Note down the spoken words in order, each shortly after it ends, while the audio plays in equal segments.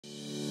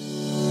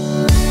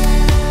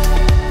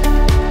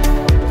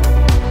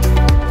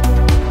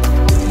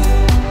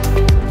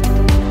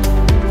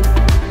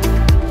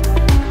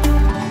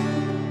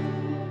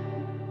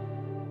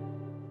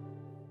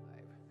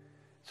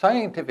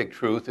Scientific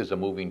truth is a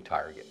moving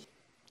target.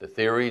 The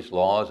theories,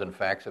 laws, and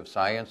facts of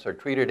science are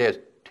treated as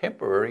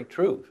temporary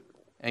truth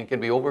and can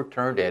be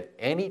overturned at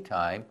any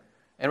time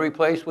and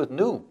replaced with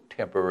new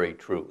temporary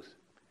truth.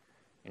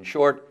 In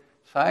short,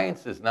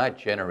 science does not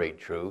generate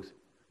truth,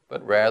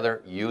 but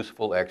rather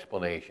useful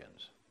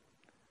explanations.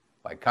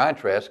 By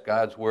contrast,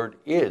 God's Word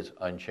is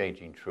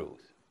unchanging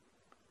truth.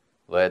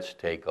 Let's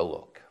take a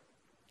look.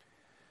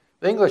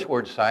 The English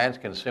word science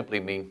can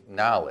simply mean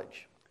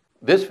knowledge.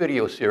 This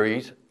video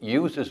series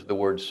uses the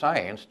word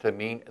science to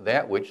mean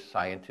that which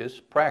scientists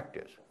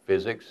practice: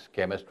 physics,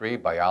 chemistry,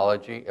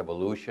 biology,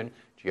 evolution,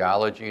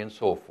 geology, and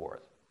so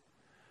forth.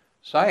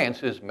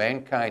 Science is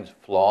mankind's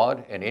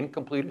flawed and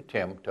incomplete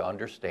attempt to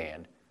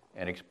understand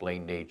and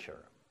explain nature.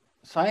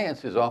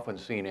 Science is often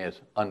seen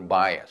as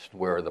unbiased,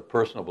 where the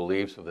personal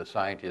beliefs of the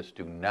scientist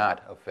do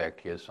not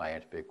affect his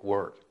scientific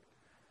work.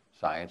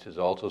 Science is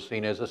also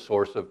seen as a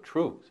source of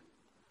truth.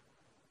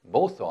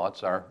 Both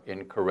thoughts are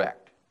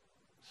incorrect.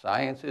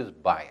 Science is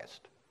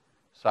biased.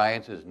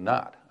 Science is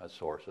not a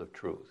source of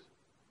truth.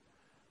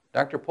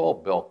 Dr.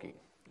 Paul Belke,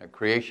 a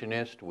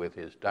creationist with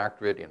his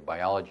doctorate in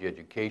biology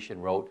education,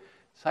 wrote,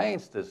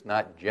 "Science does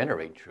not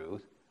generate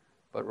truth,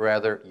 but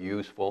rather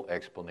useful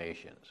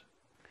explanations."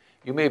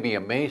 You may be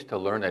amazed to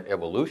learn that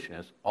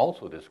evolutionists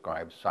also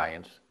describe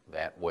science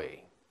that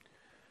way.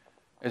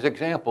 As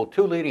example,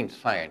 two leading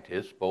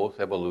scientists, both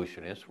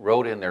evolutionists,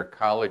 wrote in their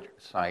college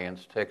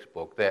science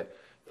textbook that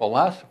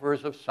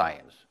philosophers of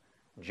science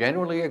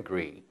generally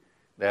agree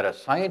that a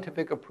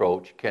scientific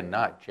approach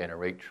cannot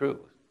generate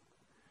truth.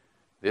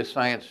 This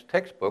science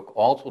textbook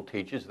also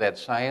teaches that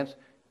science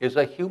is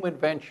a human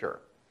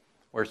venture,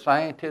 where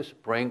scientists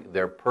bring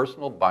their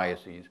personal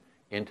biases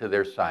into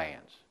their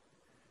science.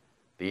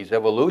 These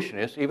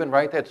evolutionists even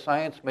write that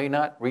science may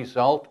not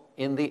result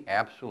in the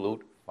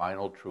absolute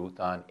final truth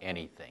on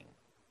anything.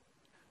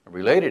 A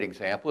related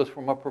example is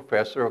from a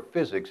professor of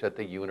physics at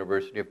the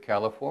University of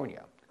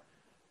California.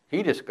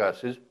 He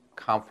discusses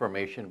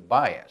confirmation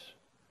bias,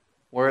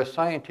 where a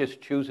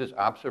scientist chooses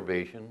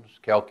observations,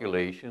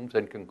 calculations,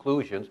 and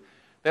conclusions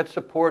that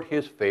support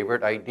his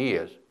favorite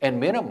ideas and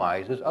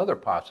minimizes other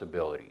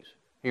possibilities.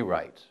 He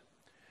writes,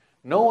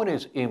 "No one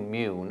is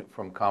immune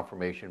from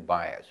confirmation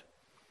bias,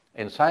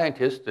 and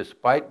scientists,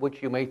 despite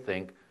what you may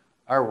think,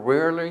 are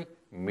rarely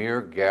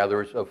mere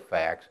gatherers of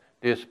facts,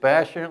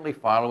 dispassionately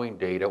following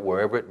data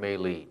wherever it may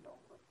lead.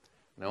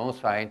 No,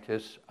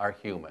 scientists are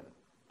human,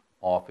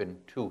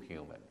 often too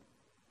human."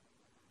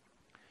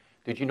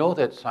 Did you know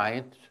that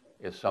science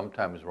is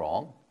sometimes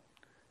wrong?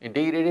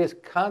 Indeed, it is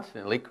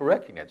constantly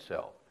correcting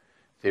itself.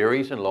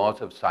 Theories and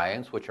laws of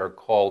science, which are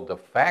called the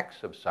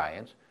facts of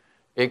science,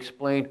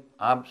 explain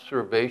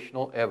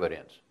observational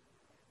evidence.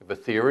 If a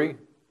theory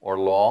or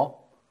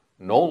law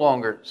no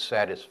longer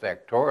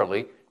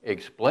satisfactorily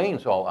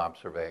explains all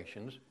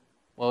observations,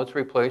 well, it's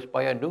replaced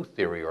by a new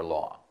theory or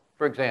law.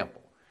 For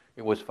example,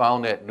 it was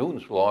found that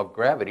Newton's law of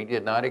gravity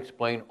did not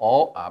explain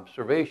all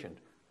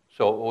observations,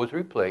 so it was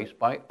replaced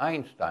by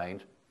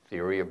Einstein's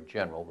theory of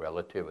general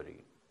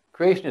relativity.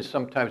 Creationists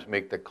sometimes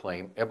make the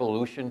claim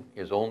evolution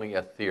is only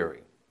a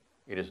theory.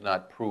 It is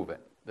not proven.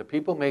 The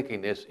people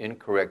making this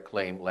incorrect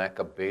claim lack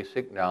a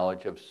basic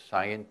knowledge of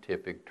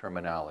scientific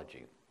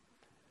terminology.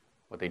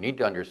 What they need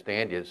to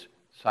understand is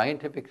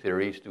scientific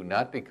theories do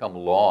not become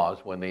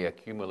laws when they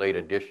accumulate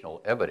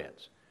additional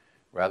evidence.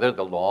 Rather,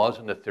 the laws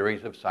and the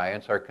theories of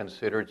science are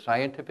considered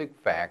scientific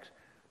facts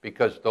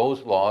because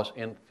those laws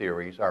and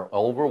theories are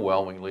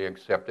overwhelmingly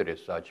accepted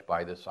as such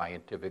by the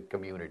scientific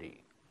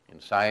community. In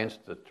science,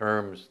 the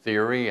terms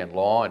theory and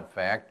law and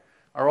fact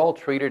are all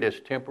treated as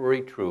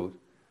temporary truth,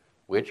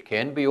 which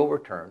can be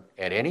overturned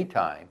at any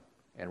time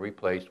and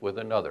replaced with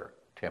another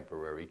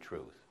temporary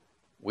truth.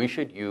 We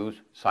should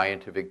use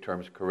scientific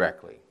terms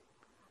correctly,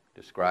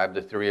 describe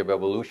the theory of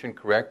evolution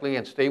correctly,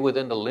 and stay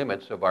within the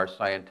limits of our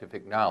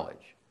scientific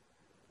knowledge.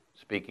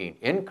 Speaking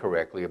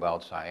incorrectly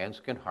about science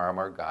can harm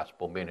our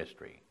gospel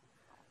ministry.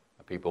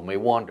 People may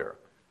wonder,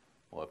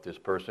 well, if this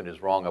person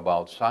is wrong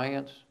about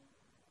science,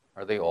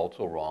 are they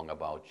also wrong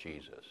about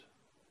Jesus?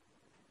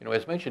 You know,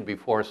 as mentioned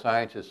before,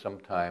 science is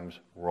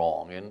sometimes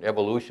wrong, and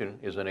evolution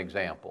is an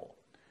example.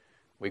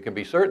 We can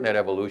be certain that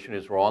evolution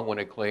is wrong when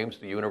it claims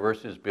the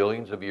universe is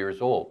billions of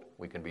years old.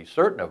 We can be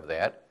certain of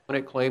that when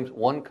it claims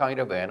one kind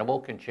of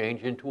animal can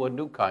change into a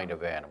new kind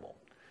of animal.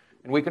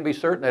 And we can be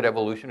certain that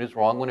evolution is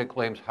wrong when it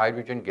claims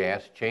hydrogen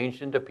gas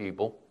changed into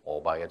people all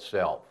by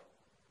itself.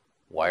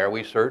 Why are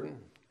we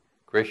certain?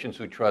 Christians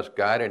who trust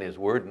God and His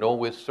Word know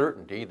with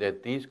certainty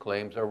that these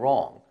claims are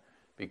wrong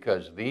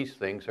because these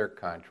things are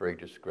contrary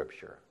to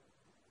Scripture.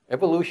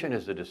 Evolution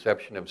is a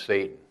deception of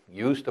Satan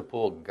used to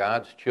pull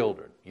God's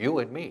children, you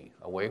and me,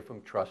 away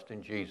from trust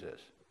in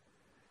Jesus.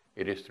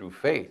 It is through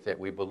faith that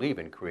we believe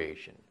in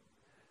creation.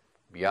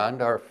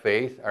 Beyond our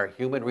faith, our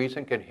human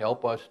reason can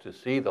help us to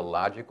see the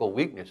logical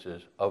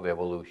weaknesses of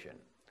evolution.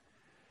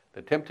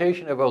 The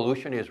temptation of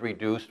evolution is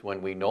reduced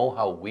when we know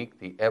how weak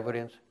the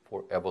evidence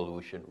for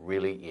evolution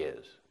really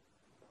is.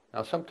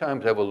 Now,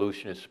 sometimes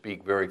evolutionists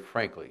speak very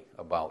frankly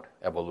about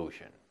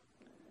evolution.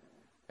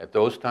 At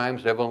those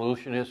times,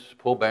 evolutionists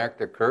pull back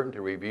the curtain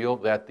to reveal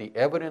that the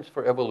evidence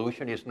for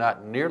evolution is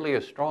not nearly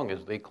as strong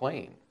as they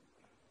claim.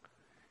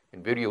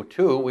 In video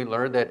 2, we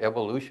learned that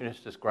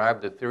evolutionists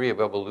describe the theory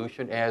of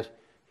evolution as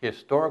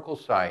historical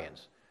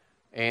science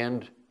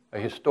and a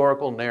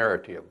historical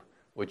narrative,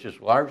 which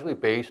is largely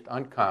based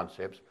on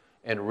concepts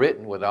and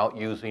written without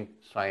using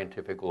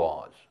scientific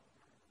laws.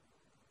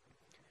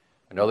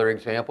 Another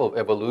example of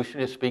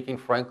evolutionists speaking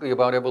frankly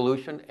about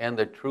evolution and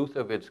the truth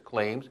of its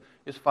claims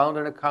is found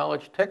in a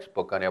college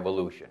textbook on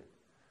evolution.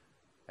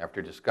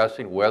 After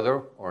discussing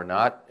whether or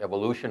not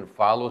evolution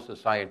follows the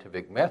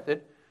scientific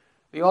method,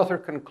 the author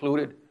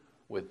concluded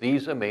with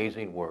these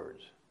amazing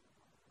words: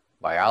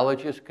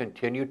 biologists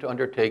continue to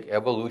undertake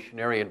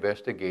evolutionary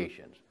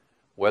investigations,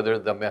 whether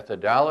the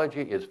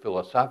methodology is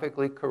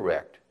philosophically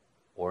correct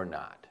or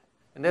not.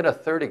 And then a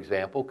third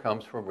example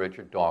comes from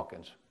Richard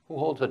Dawkins, who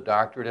holds a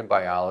doctorate in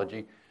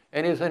biology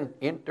and is an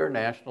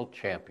international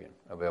champion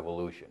of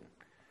evolution.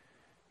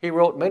 He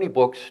wrote many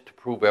books to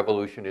prove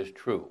evolution is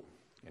true.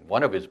 In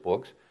one of his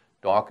books,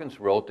 Dawkins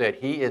wrote that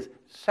he is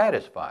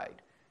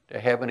satisfied to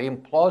have an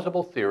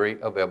implausible theory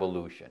of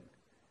evolution.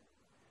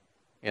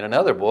 In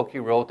another book, he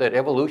wrote that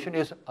evolution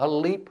is a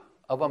leap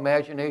of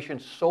imagination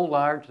so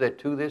large that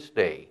to this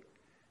day,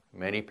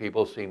 many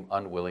people seem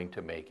unwilling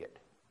to make it.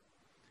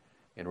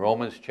 In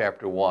Romans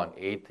chapter 1,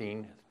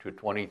 18 to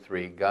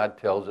 23, God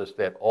tells us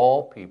that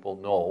all people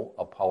know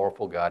a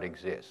powerful God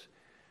exists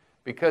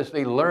because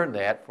they learn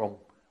that from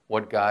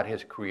what God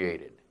has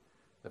created.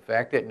 The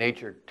fact that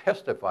nature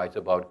testifies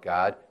about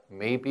God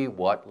may be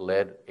what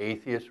led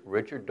atheist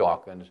Richard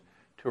Dawkins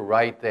to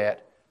write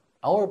that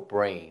our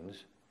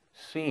brains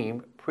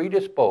seem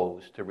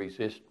predisposed to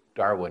resist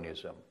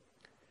Darwinism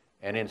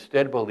and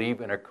instead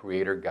believe in a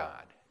creator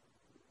God.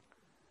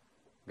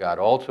 God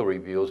also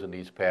reveals in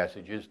these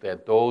passages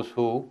that those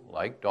who,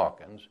 like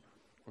Dawkins,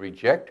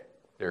 reject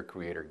their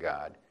creator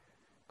God,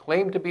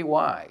 claim to be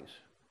wise,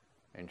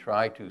 and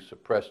try to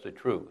suppress the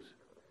truth,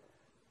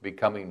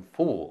 becoming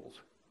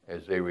fools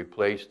as they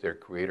replace their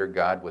creator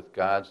God with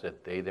gods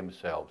that they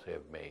themselves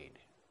have made.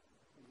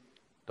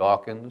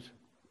 Dawkins,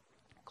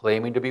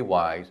 claiming to be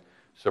wise,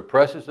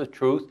 suppresses the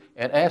truth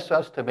and asks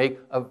us to make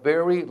a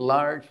very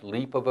large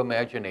leap of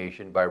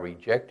imagination by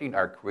rejecting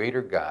our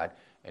creator God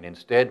and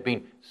instead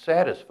being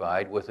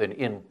satisfied with an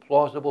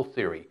implausible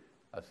theory,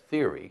 a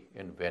theory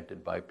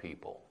invented by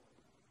people.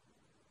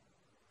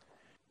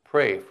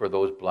 Pray for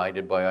those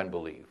blinded by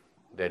unbelief,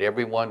 that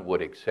everyone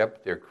would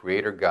accept their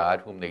creator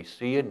God whom they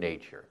see in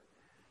nature,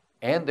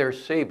 and their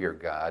Savior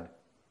God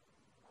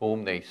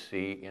whom they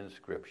see in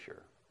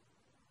Scripture.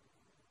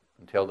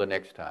 Until the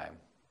next time,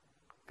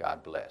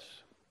 God bless.